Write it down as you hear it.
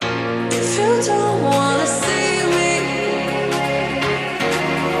If you don't wanna see me,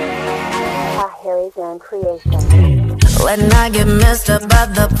 Harry's own creation. when I get messed up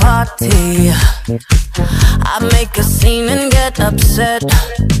at the party, I make a scene and get upset.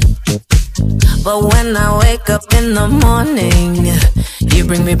 But when I wake up in the morning, you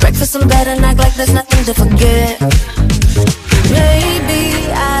bring me breakfast in bed and act like there's nothing to forget.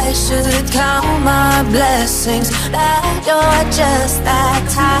 Maybe I should count my blessings that you're just that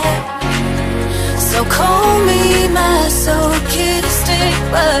type. So call me masochistic,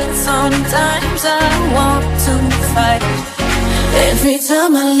 but sometimes I want to fight. Every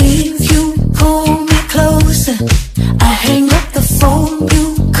time I leave, you pull me closer. I hang up the phone,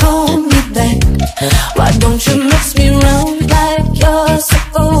 you call me back. Why don't you mess me around like you're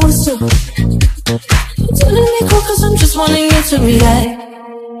supposed to? You're telling me cool cause I'm just wanting you to react.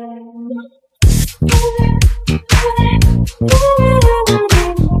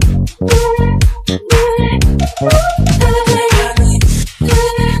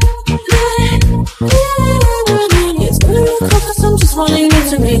 You're telling me cool cause I'm just wanting you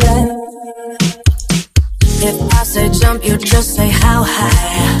to react. If I say jump, you just say how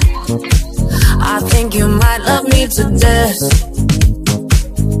high. I think you might love me to death.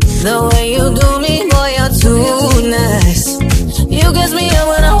 The way you do me, boy, you're too nice. You get me up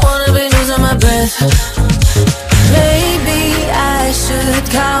when I wanna be losing my breath. Maybe I should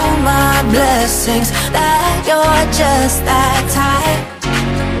count my blessings that you're just that type.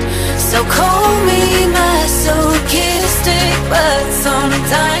 So call me masochistic, but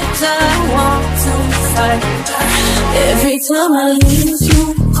sometimes I want to fight. Every time I leave, you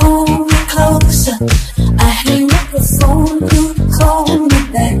pull me closer. I hang up the phone, you call me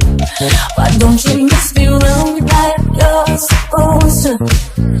back. Why don't you mess me around like you're supposed to?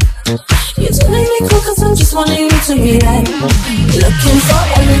 You're telling me cool cause I'm just wanting you to react. Looking for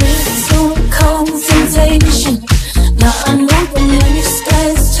a little confrontation. Now I know the next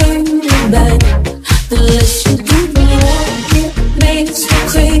guy's turning back. The less you do, the more it makes me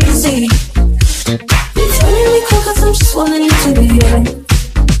crazy. You're telling me cool cause I'm just wanting you to react.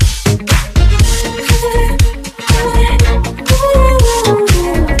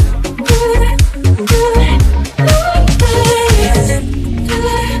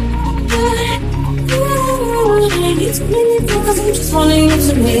 Wanting you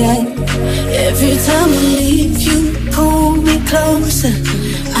to react. Every time I leave, you pull me closer.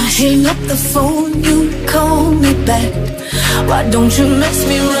 I hang up the phone, you call me back. Why don't you mess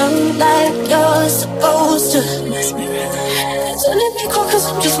me around like you're supposed to? Telling me cool cause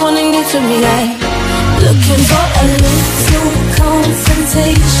I'm just wanting you to react. Looking for a little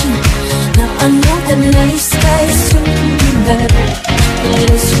confrontation. Now I know that nice guys turning me back.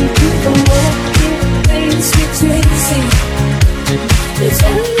 Yes, you do the more it makes me crazy. It's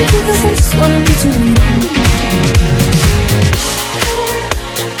only because I just wanna be too you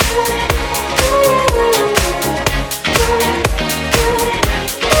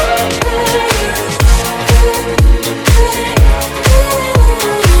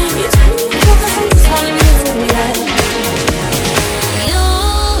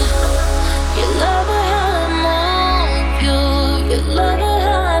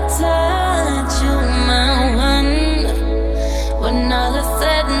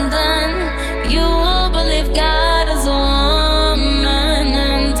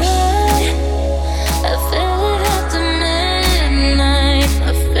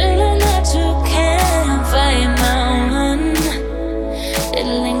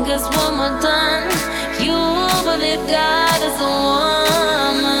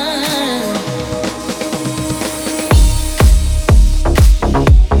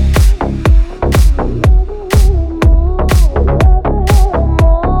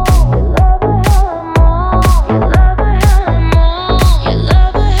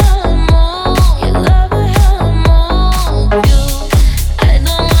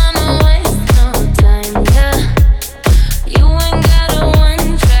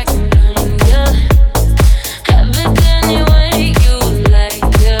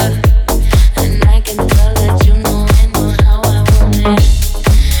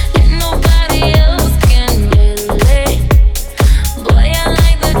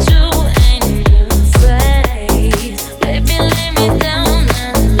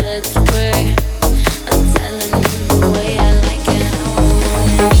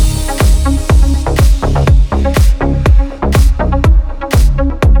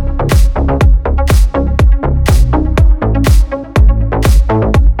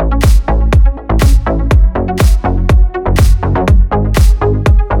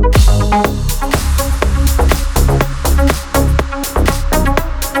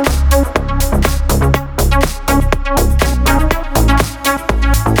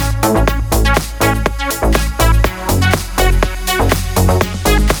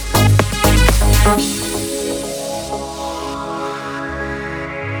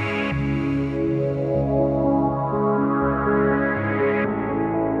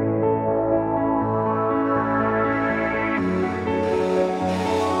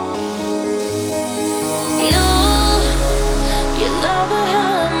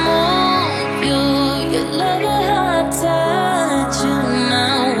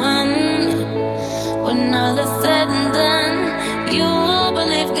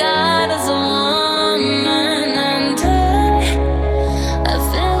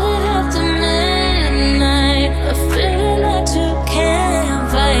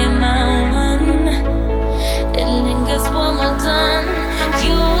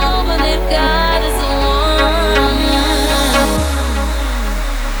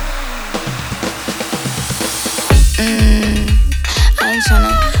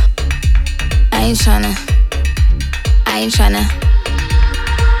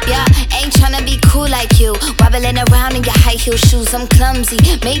Yeah, ain't tryna be cool like you. Wobbling around in your high heel shoes, I'm clumsy.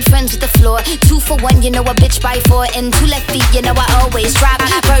 Made friends with the floor. 2 for 1, you know a bitch by 4. And 2 left feet, you know I always drop.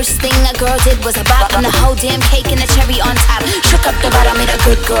 First thing a girl did was a bop. And the whole damn cake and the cherry on top. Shook up the bottom, made a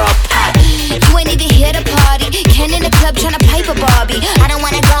good girl pop. You ain't even here to party. Ken in the club tryna pipe a Barbie. I don't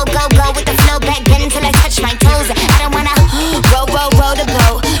wanna go with the flow back then till I touch my toes. I don't wanna roll the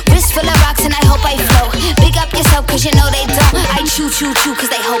boat. Wrist full of rocks and I hope I float. Big up yourself cause you know they don't. I chew cause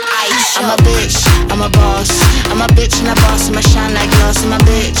they hope I show. I'm a bitch, I'm a boss. I'm a bitch and a boss, I'ma shine like glass. I'm a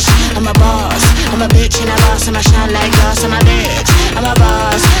bitch, I'm a boss. I'm a bitch and a boss, I'ma shine like glass. I'm a bitch, I'm a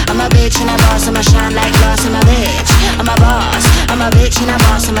boss. I'm a bitch and a boss, I'ma shine like glass. I'm a bitch, I'm a boss. I'm a bitch and a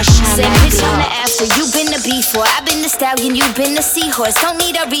boss, I'ma shine Say, like bitch, glass. I'm the after, you been the before. I've been the stallion, you been the seahorse. Don't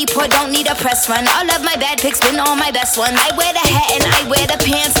need a report, don't need a press run. All of my bad pics been all my best ones. I wear the hat and I wear the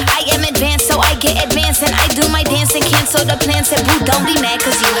pants. I am advanced, so I get advanced. And I do my dance and cancel the plans. Said, boo, don't be mad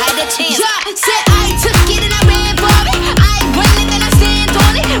cause you had a chance. Yeah, said I took it and I ran for it. I run it and I stand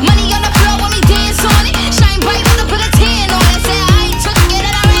on it. Money on the floor when we dance on it. Shine bright as I put a tan on it. Said I took it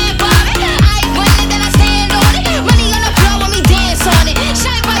and I ran for it. I run it and I stand on it. Money on the floor when we dance on it.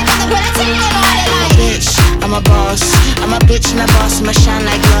 Shine bright as I put a tan on it. Like, bitch, I'm a boss. I'm a bitch and a boss, I'ma shine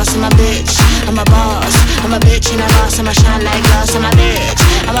like glass. I'm a bitch, I'm a boss. I'm a bitch and a boss, I'ma shine like glass. I'm a bitch,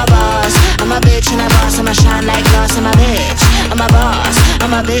 I'm a boss. I'm a bitch and a boss, I'ma shine like glass. I'm a bitch, I'm a boss.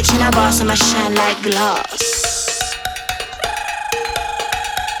 I'm a bitch and a boss, I'ma shine like glass.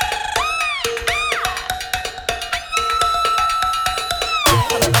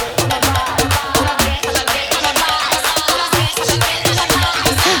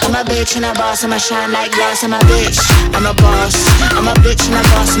 I'm a bitch and a boss, I'ma shine like glass. I'm a bitch, I'm a boss. I'm a bitch and a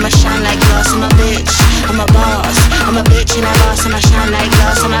boss, I'ma shine like glass. I'm a bitch, I'm a boss. I'm a bitch and a boss, I'ma shine like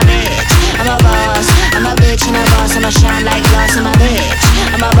glass. I'm a bitch, I'm a boss. I'm a bitch and a boss, I'ma shine like glass. I'm a bitch,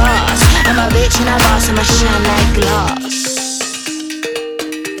 I'm a boss. I'm a bitch and a boss, I'ma shine like glass.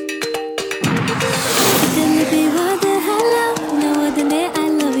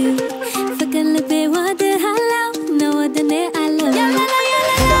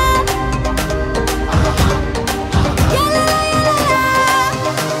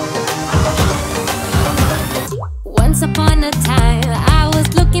 Once upon a time, I was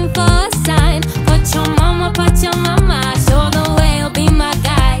looking for a sign. Put your mama, show the way, I'll be my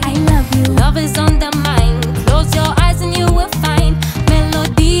guy. I love you. Love is on the mind. Close your eyes and you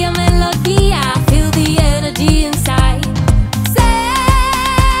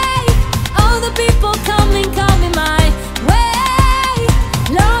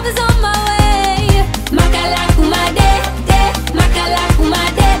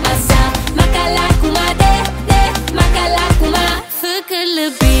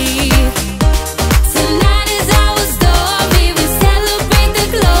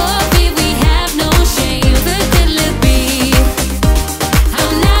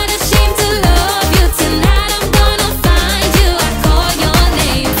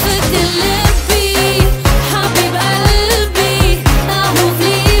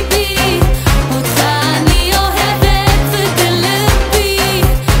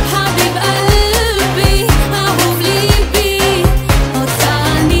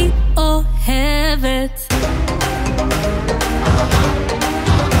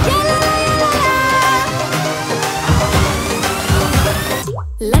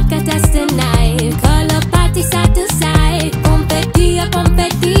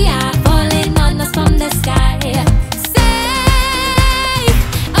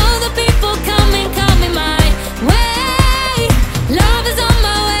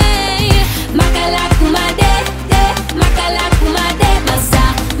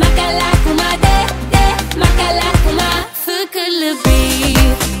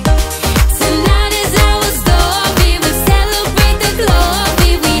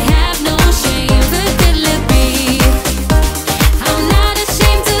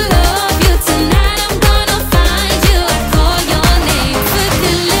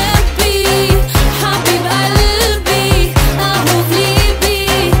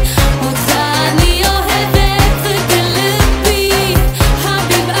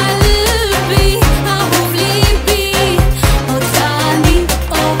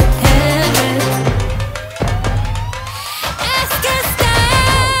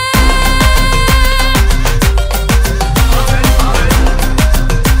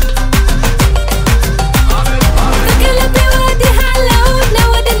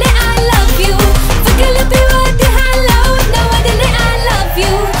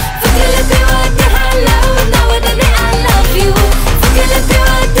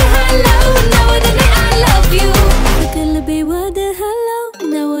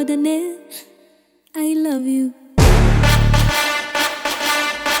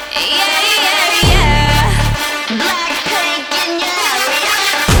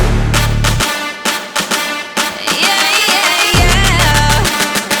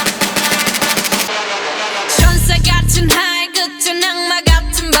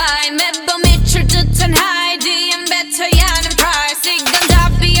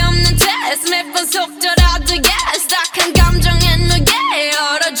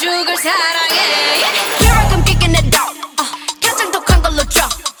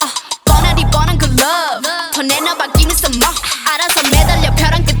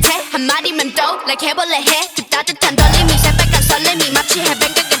시작해볼래 해 좀 따뜻한 떨림이 새빨간 설렘이 마치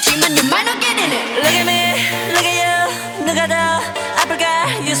해변 가깝지만 you might not get in it. Look at me, look at you. 누가 더 아플까?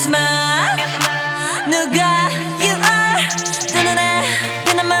 You smile. 누가 you are. 두 눈에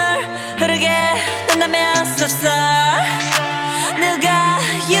피눈물 흐르게 된다면 so sorry. 누가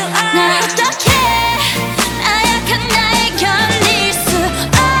you are. 나 어떡해 나약한 나에 견딜 수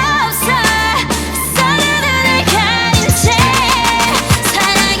없어 서로를 가린 채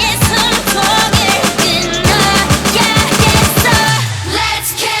사랑의 숨통을 끊어야겠어. Let's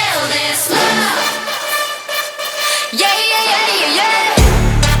kill this love. Yeah, yeah, yeah, yeah, yeah.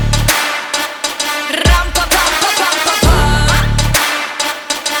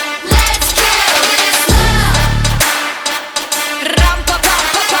 Let's kill this love.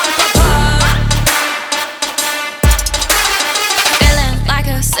 Feeling like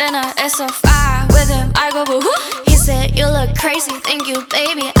a sinner, it's so far with him. I go boo hoo. He said you look crazy, thank you,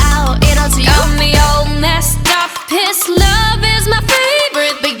 baby. I'll eat all to you. Got me all messed up. His love is my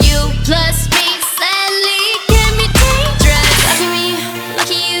favorite, but you plus me sadly can be dangerous. Lucky me,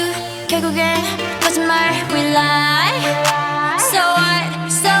 lucky you. 결국엔 거짓말 we lie. So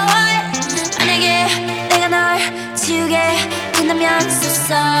what, so what? 만약에 내가 널 지우게 된다면 so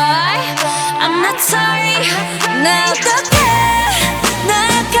sorry. I'm not sorry. 나 어떡해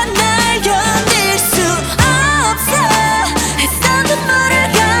나약한 날 견딜 수 없어 했던 눈물을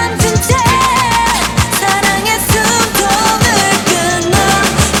감춘 채 사랑의 숨통을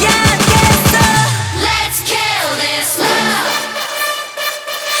끊어야겠어. Let's kill this love.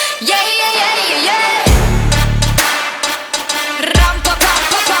 Yeah, yeah, yeah, yeah, yeah.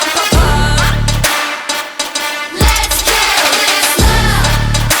 Let's kill this love.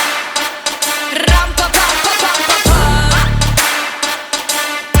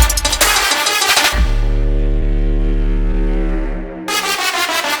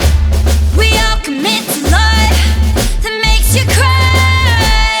 We all commit to love that makes you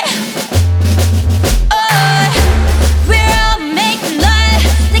cry. Oh, we're all making love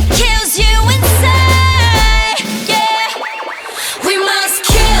that kills you inside. Yeah, We must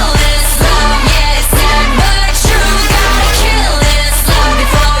kill this love. Yeah, it's sad but true. Gotta kill this love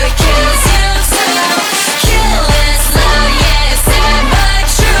before it kills you too. Kill this love. Yeah, it's sad but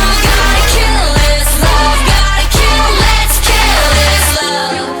true. Gotta kill this love. Gotta kill. Let's kill this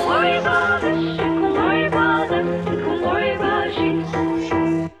love. Don't worry about it, don't worry about it, don't worry about it.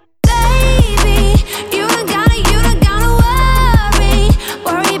 baby, you don't gotta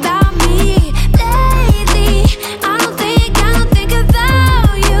worry about me lately. I don't think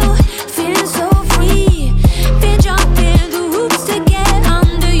about you. Feeling so free, been jumping the hoops to get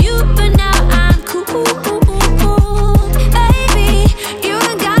under you, but now I'm cool. Baby, you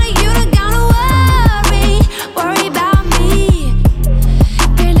don't gotta worry about me.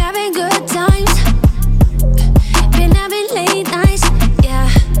 Been having good times, been having late nights, yeah.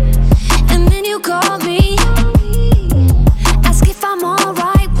 And then you call me, ask if I'm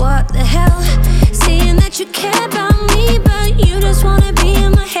alright. What the hell? Saying that you care about me, but you just wanna be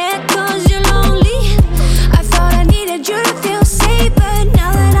in my head 'cause you're lonely. I thought I needed you to feel safe, but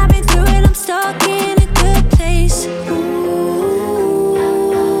now that I've been through it, I'm stuck in a good place.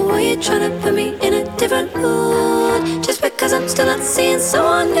 Ooh, why you tryna put me in a different mood just because I'm still not seeing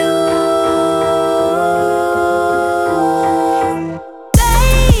someone new?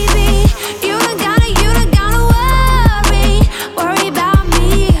 Baby, you don't gotta worry about me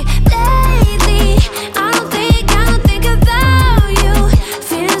lately. I don't think about you.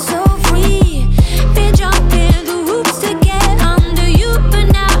 Feeling so free, been jumping the hoops to get under you, but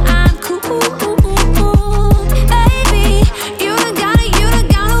now I'm cool. Baby, you don't gotta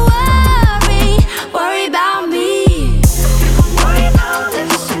worry about me. You can worry about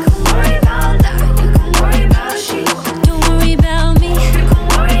this, you can worry about that, you can worry about she. Don't worry about me. You can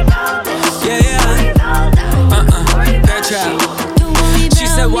worry about this, Yeah, yeah. worry about that, you can worry That about she. trap. Don't worry about She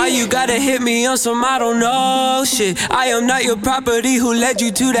said, why me. you gotta hit me on some I don't know shit? I am not your property, who led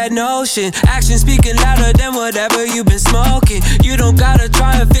you to that notion? Action speaking louder than whatever you been smoking. You don't gotta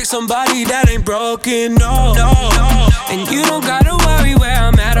try and fix somebody that ain't broken, no. And you don't gotta worry where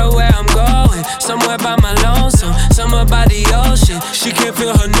I'm at or where I'm going. Somewhere by my lonesome, somewhere by the ocean. She can't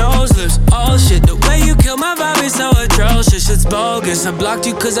feel her nose lips, oh shit. The way you kill my vibe is so atrocious, it's bogus. I blocked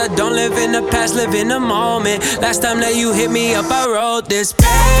you 'cause I don't live in the past, live in the moment. Last time that you hit me up, I wrote this,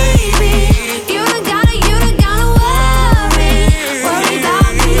 baby. You don't gotta worry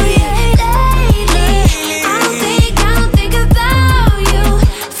about me lately. I don't think about you.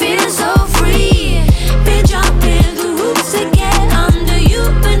 Feeling so free, been jumping the hoops to get under you,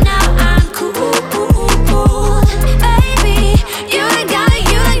 but now I'm cool. Baby, you don't gotta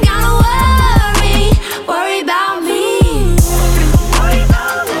worry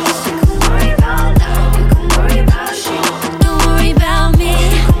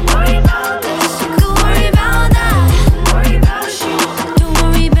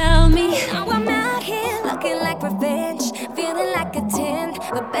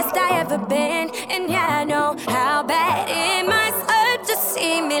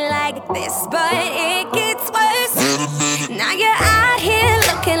this, but it gets worse. Now you're out here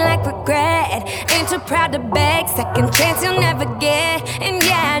looking like regret. Ain't too proud to beg, second chance you'll never get. And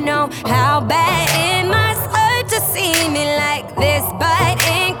yeah, I know how bad it must hurt to see me like this, but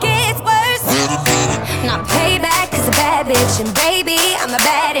it gets worse. Not payback, cause a bad bitch, and baby, I'm the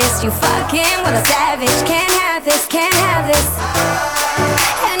baddest. You fucking with a savage. Can't have this, can't have this.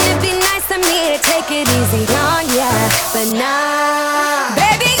 And it'd be nice of me to take it easy on ya, but nah.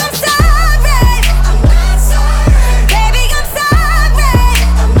 Baby, I'm sorry. I'm not sorry. Baby, I'm sorry.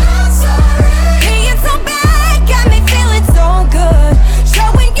 I'm not sorry. Being so bad got me feeling so good.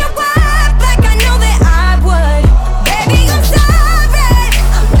 Showing you up like I know that I would. Baby, I'm sorry.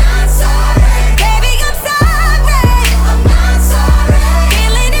 I'm not sorry. Baby, I'm sorry. I'm not sorry.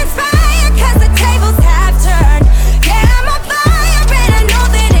 Feeling inspired cause the tables have turned. Yeah, I'm on fire and I know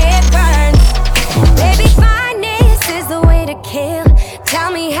that it burns. Baby, fineness is the way to kill.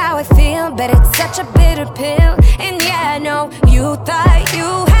 Tell me how I feel, but it's such a bitter pill. And yeah, I know you thought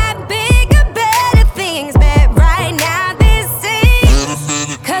you had bigger, better things, but right now this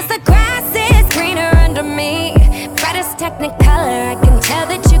is. Cause the grass is greener under me. Brightest technicolor, I can tell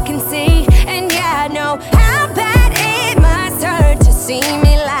that you can see. And yeah, I know how bad it must hurt to see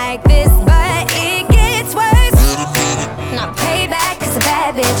me like this, but it gets worse. Not payback, cause a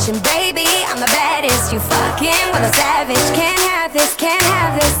bad bitch, and baby, I'm the baddest. You fucking with a savage. Can't have this, can't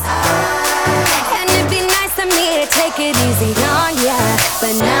have this. And it'd be nice of me to take it easy on ya,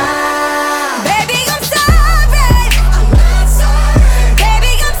 but nah. Baby, I'm sorry. I'm not sorry.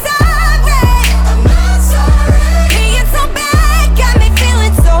 Baby, I'm sorry. I'm not sorry. Being so bad got me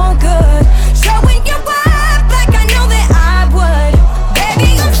feeling so good. Showing you up like I know that I would.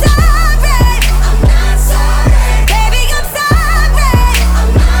 Baby, I'm sorry. I'm not sorry. Baby, I'm sorry. I'm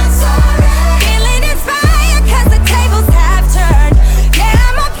not sorry. Feeling inspired cause the tables have turned. Yeah,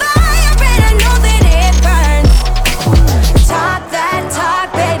 I'm on fire and I know that it burns. Talk that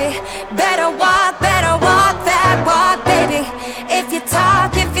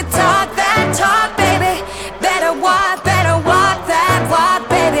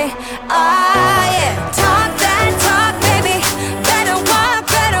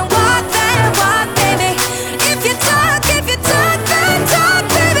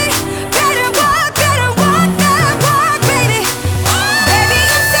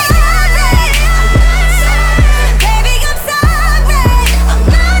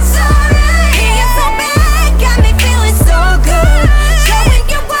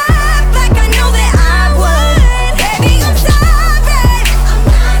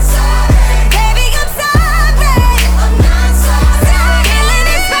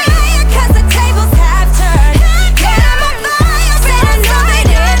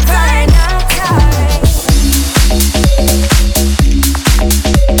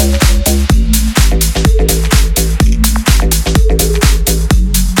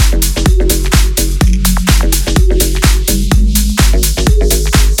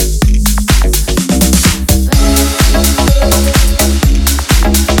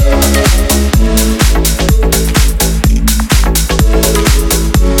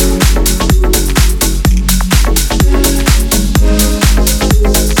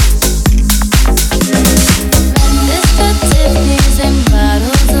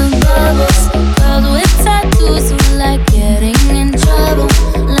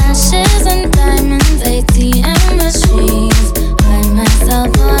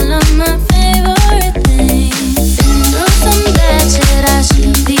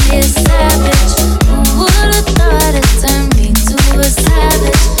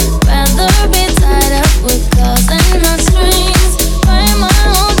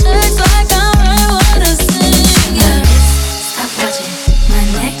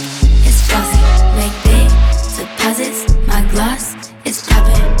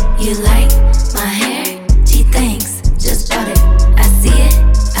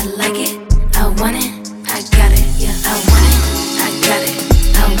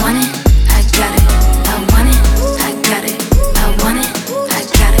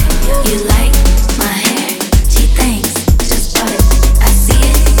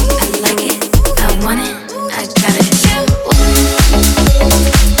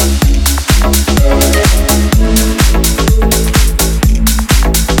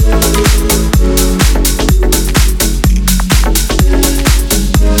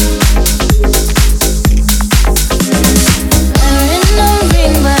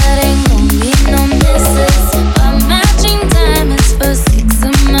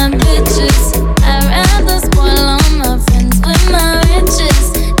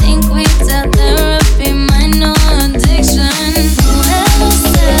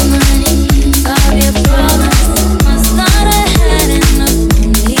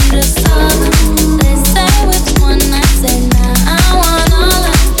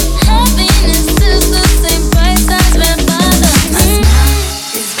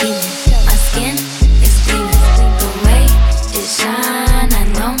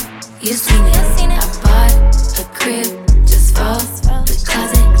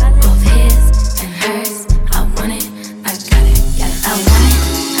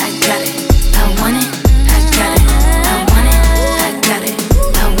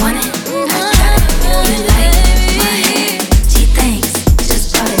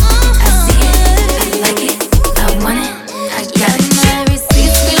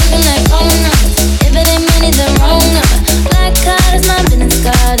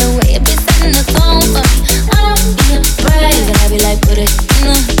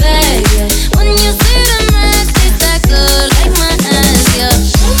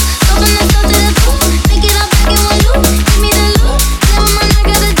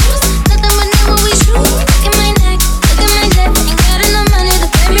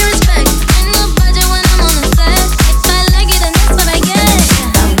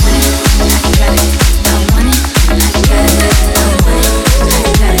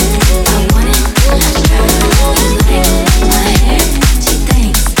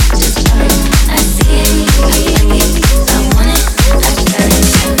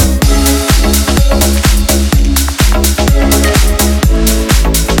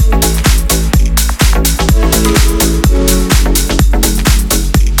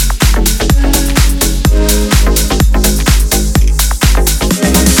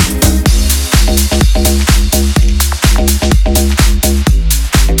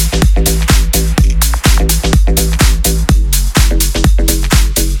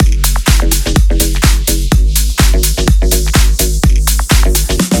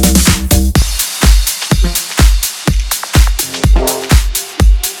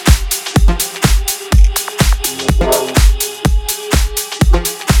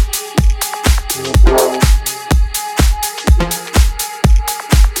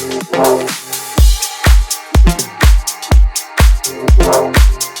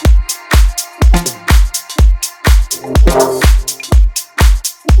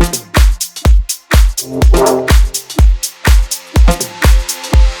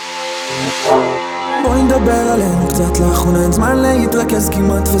לדבר עלינו קצת, לאחרונה אין זמן להתרכז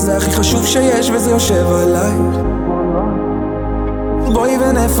כמעט, וזה הכי חשוב שיש וזה יושב עליי. בואי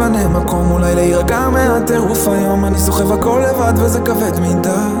ונפנה מקום אולי להירגע מהטירוף היום, אני סוחב הכל לבד וזה כבד מדי,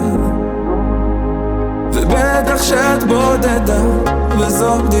 ובטח שאת בודדה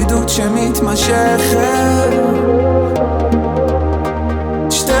וזו בדידות שמתמשכת.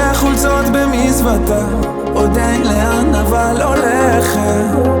 שתי חולצות במזוודה, עוד אין לאן אבל הולכת,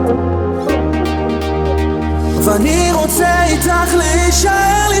 ואני רוצה איתך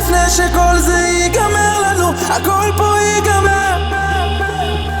להישאר לפני שכל זה ייגמר לנו, הכל פה ייגמר.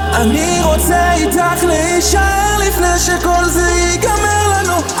 אני רוצה איתך להישאר לפני שכל זה ייגמר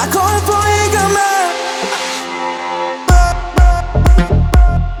לנו, הכל פה ייגמר.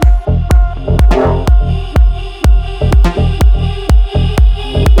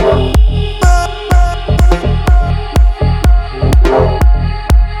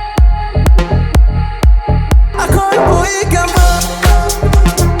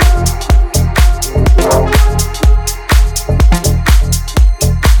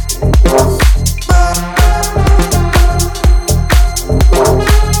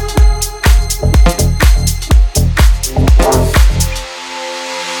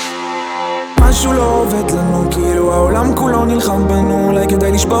 משהו לא עובד לנו, כאילו העולם כולו נלחם בנו, אולי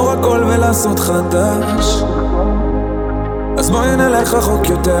כדאי לשבור הכל ולעשות חדש. אז בואי נלך רחוק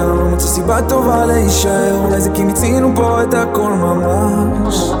יותר, לא מוצא סיבה טובה להישאר, אולי זה כי מיצינו פה את הכל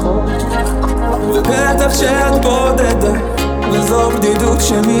ממש, ובטח שאת בודדה וזו בדידות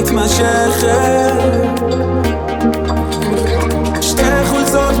שמתמשכת. שתי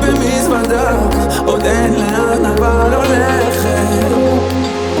חולצות במזוודה, עוד אין לאן אבל הולכת,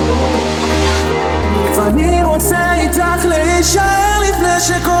 ואני רוצה איתך להישאר לפני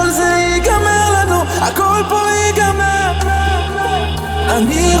שכל זה ייגמר לנו, הכל פה ייגמר.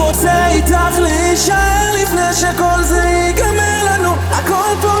 אני רוצה איתך להישאר לפני שכל זה ייגמר לנו,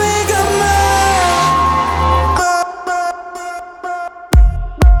 הכל פה ייגמר.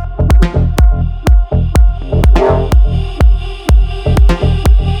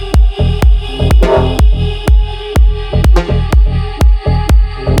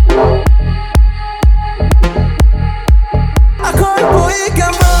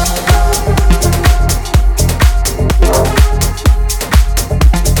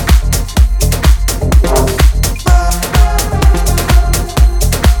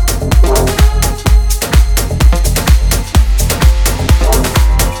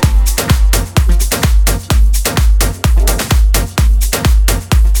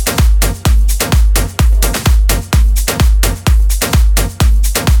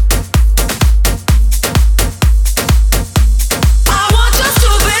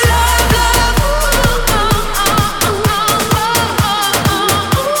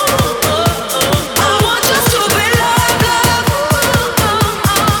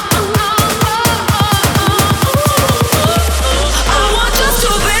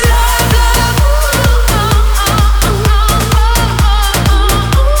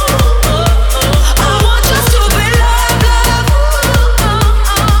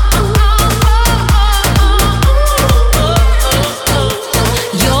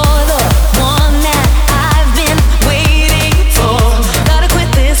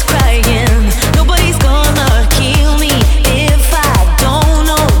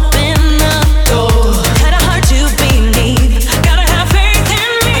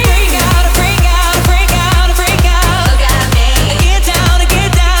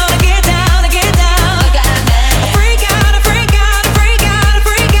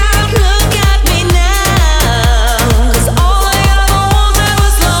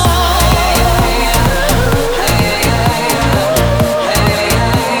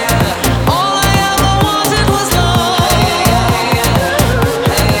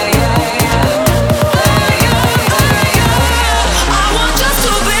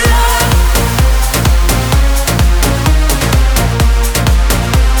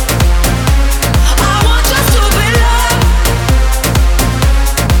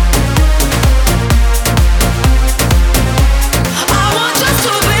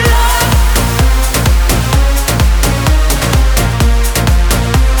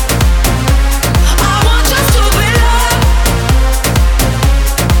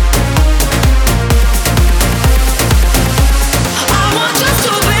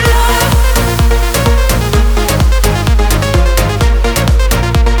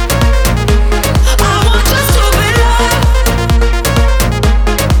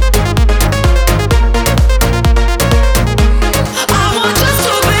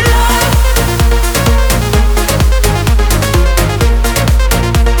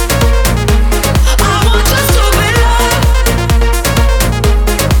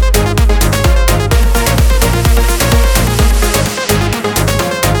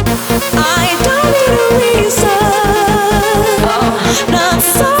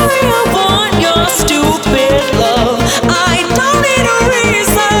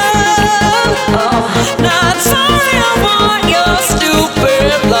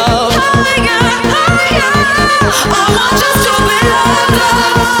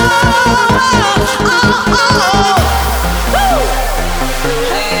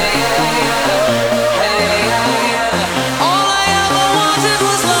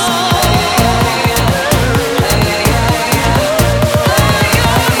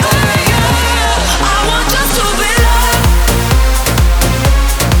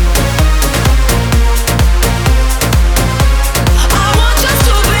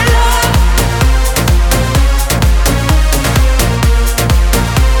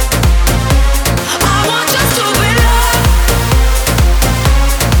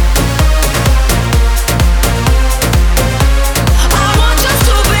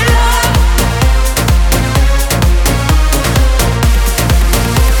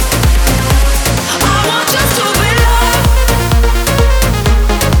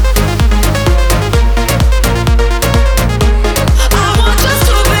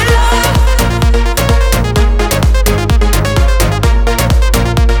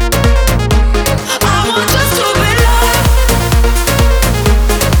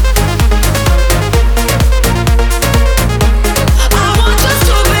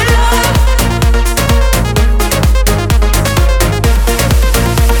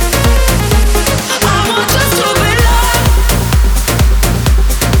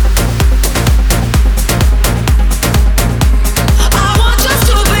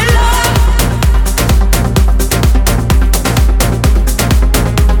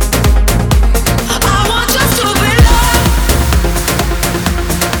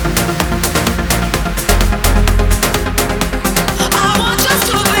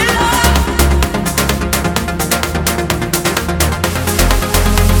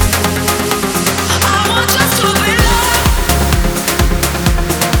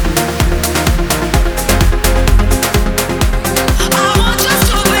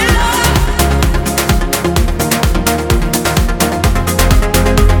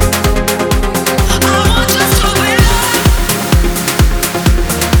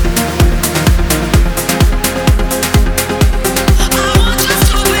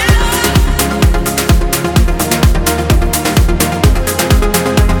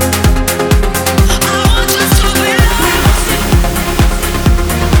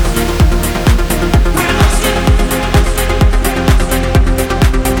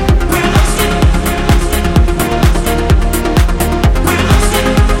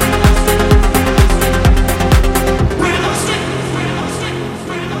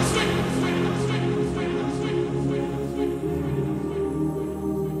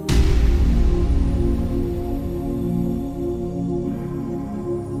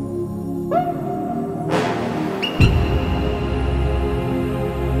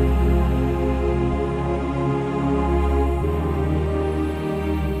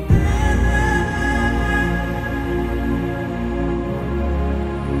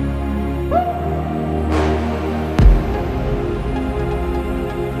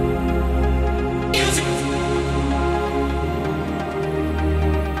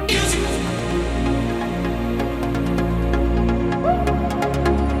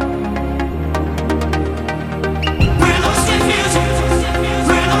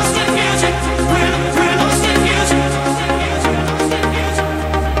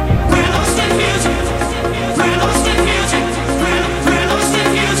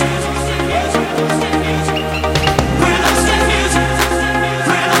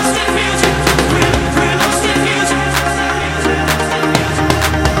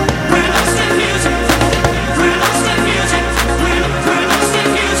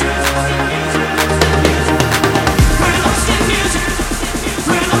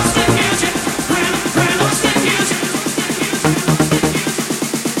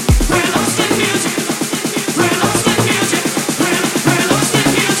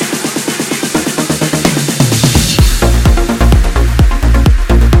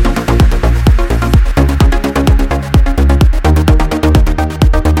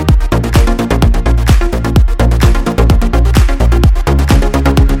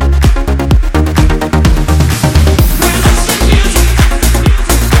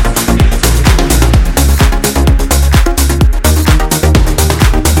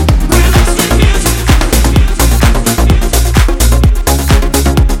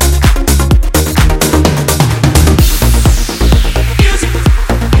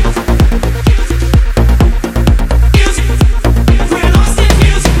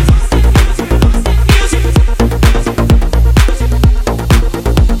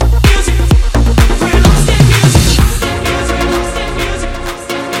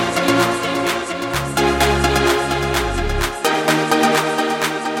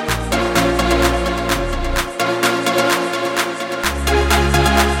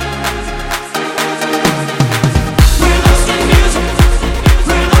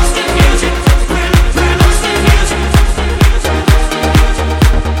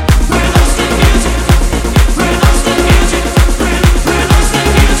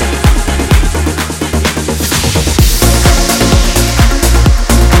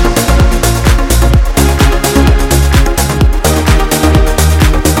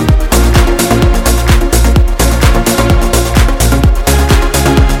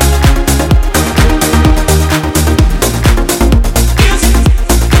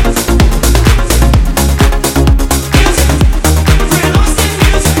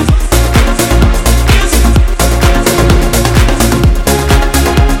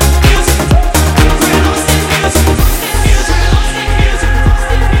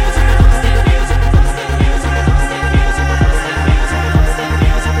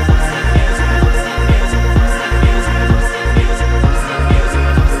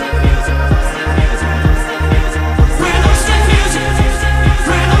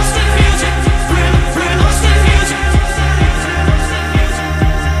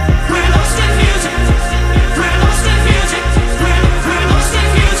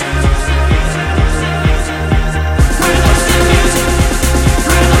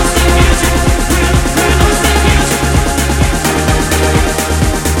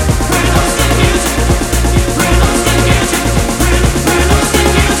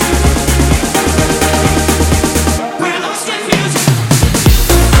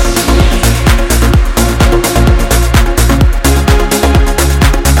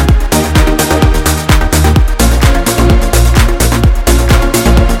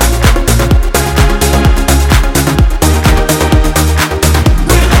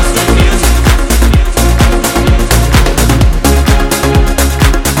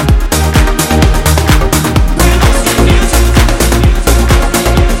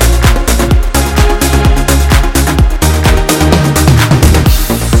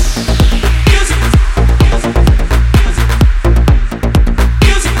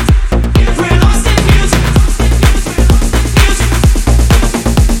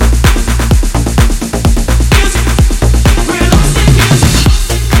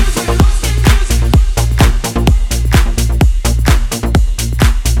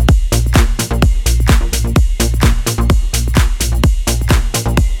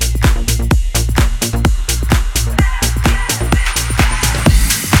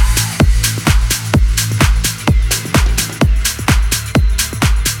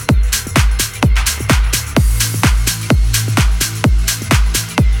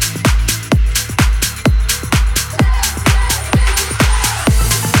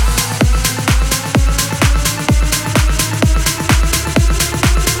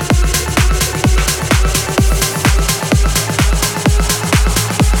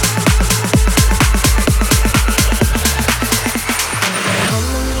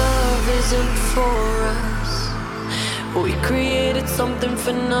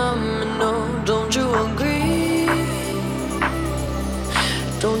 phenomenal. Don't you agree?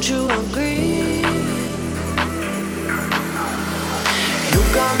 Don't you agree? You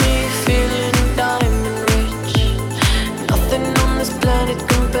got me feeling diamond rich. Nothing on this planet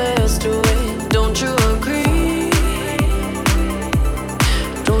compares to it. Don't you agree?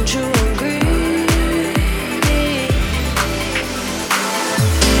 Don't you agree?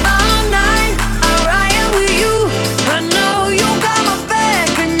 All night I'll ride with you. I know you got my back,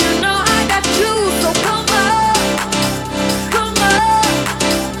 and you know I got you. So come on, come on,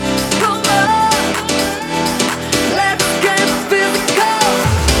 come on. Let's get physical.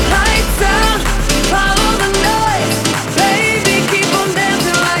 Lights out, follow the noise. Baby, keep on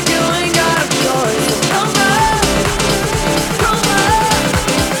dancing like you ain't got a choice. So come on, come on,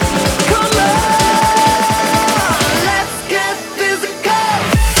 come on. Let's get physical.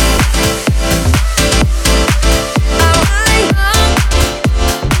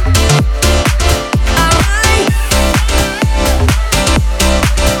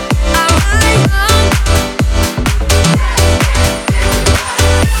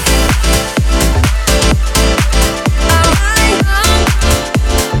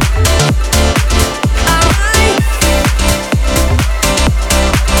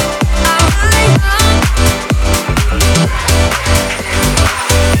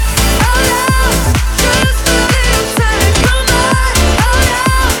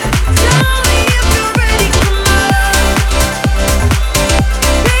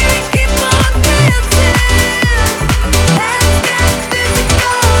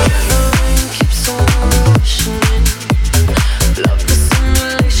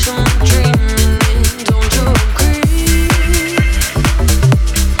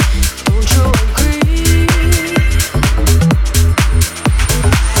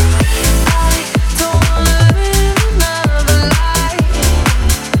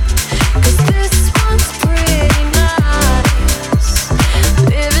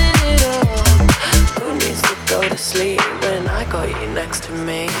 Alright, next to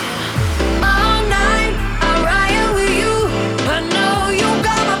me. All night I'll ride with you. I know you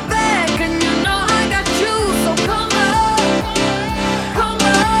got my back, and you know I got you. So come on, come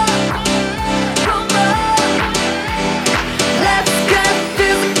on, come on. Let's get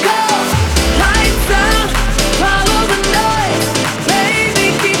physical. Lights out, follow the noise. Baby,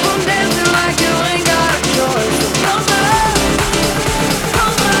 keep on dancing like you ain't got a choice. So come on,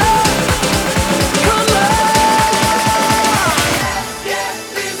 come on, come on. Let's get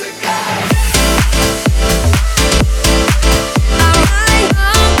physical.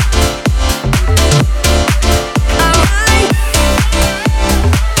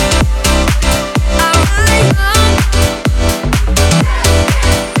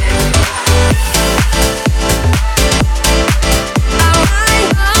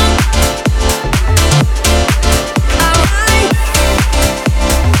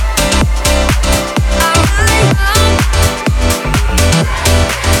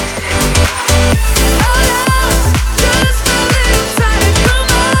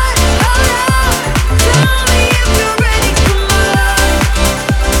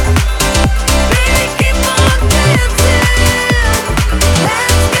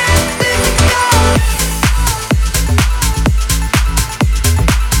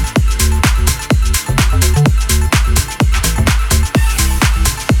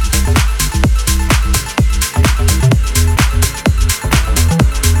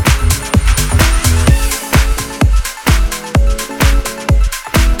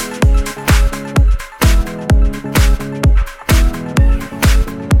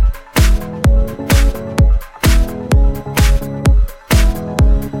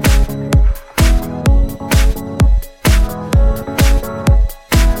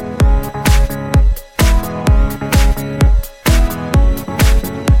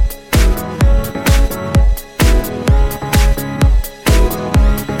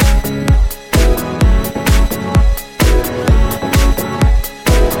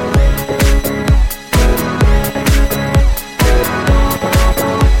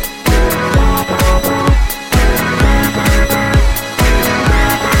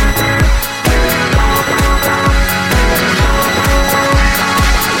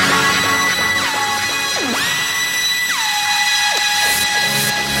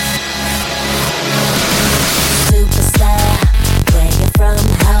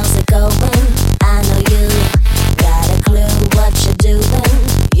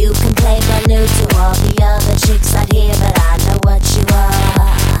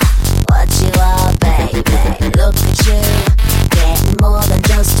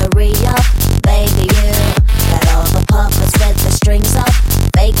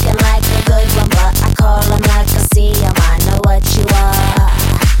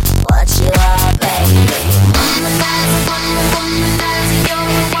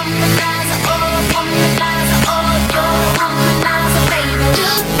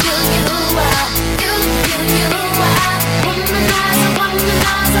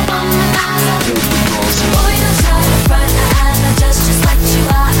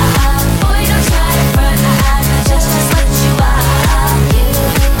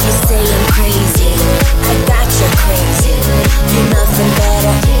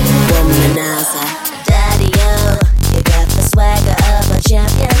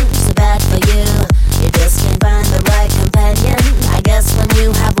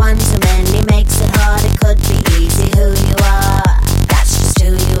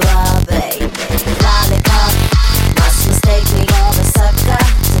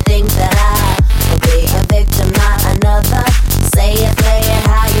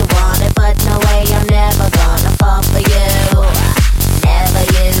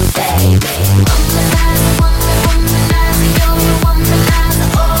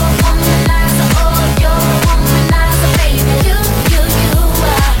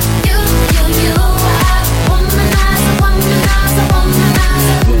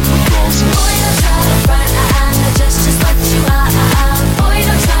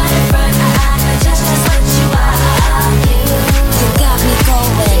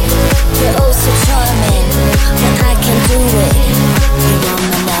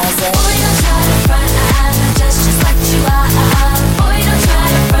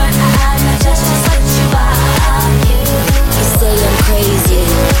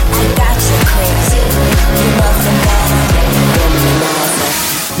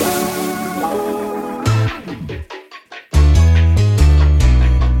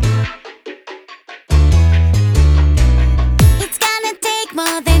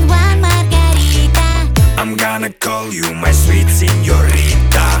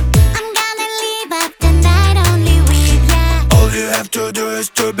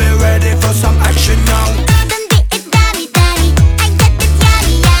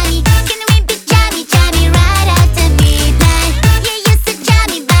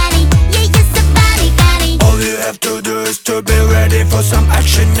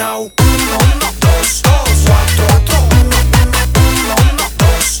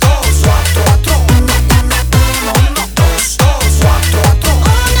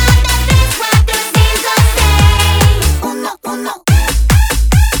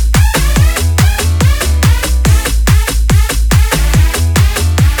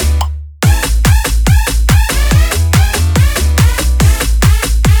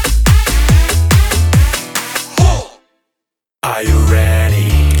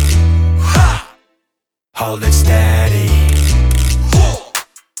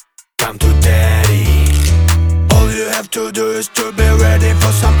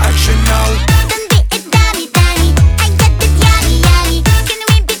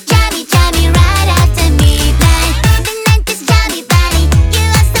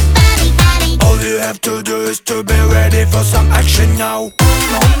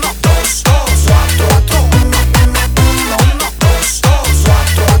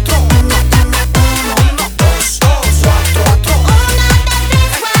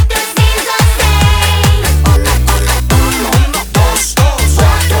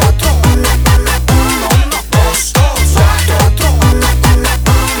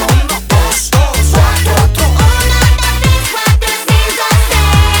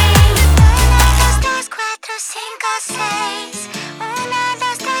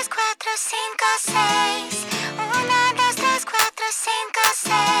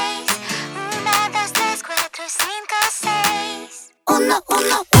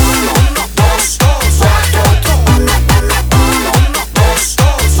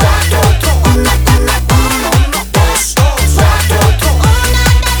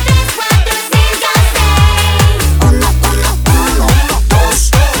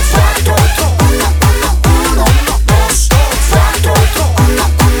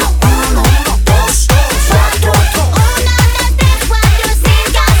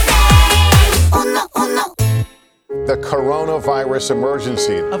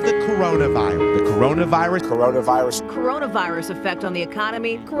 Emergency of the coronavirus. The coronavirus. Coronavirus. Coronavirus effect on the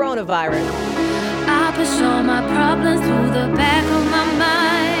economy. Coronavirus. I push all my problems through the back of my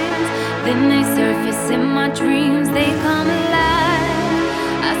mind. Then they surface in my dreams, they come alive.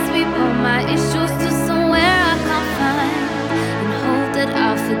 I sweep all my issues to somewhere I can't find and hope that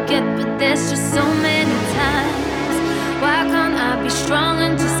I'll forget, but there's just so many times. Why can't I be strong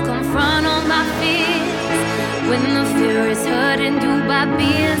and just confront all my fears? When the fear is hurting you by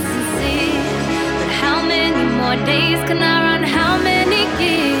being sincere. But how many more days can I run? How many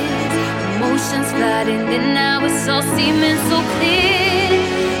years? Emotions flooding in now, it's all seeming so clear.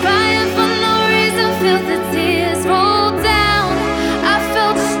 Crying for no reason, feel the tears roll down. I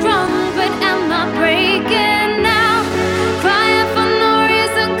felt strong, but am I breaking now? Crying for no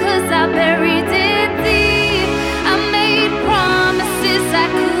reason,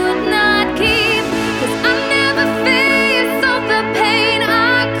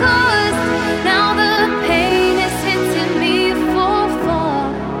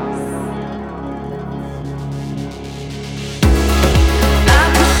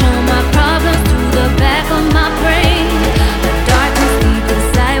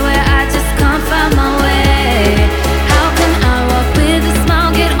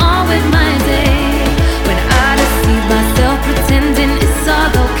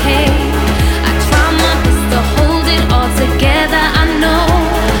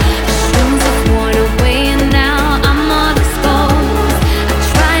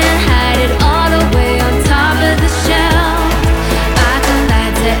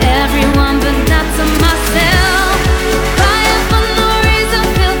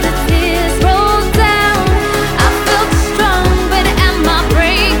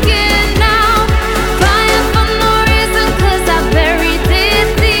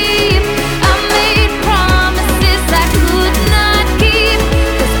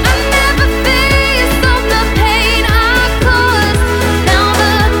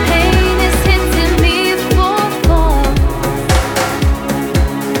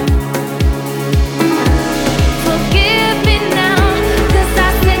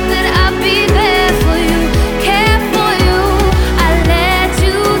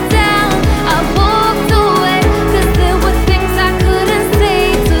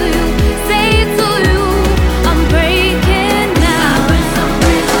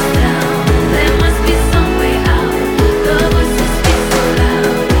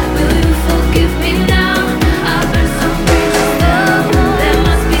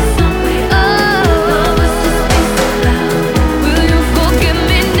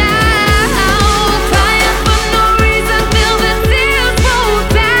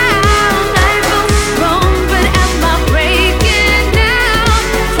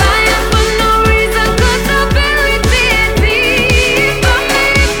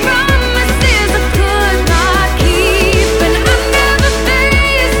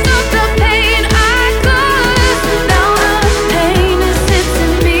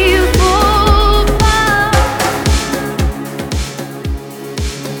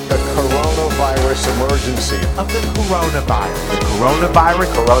 coronavirus emergency. Of the coronavirus. The coronavirus.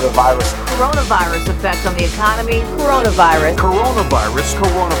 Coronavirus. Coronavirus effect on the economy. Coronavirus. Coronavirus.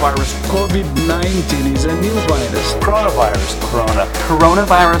 Coronavirus. COVID-19 is a new virus. Coronavirus. Corona.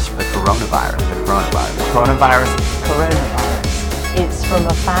 Coronavirus. The coronavirus. The coronavirus. The coronavirus. Coronavirus. It's from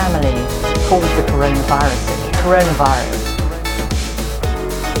a family called the coronavirus. Coronavirus.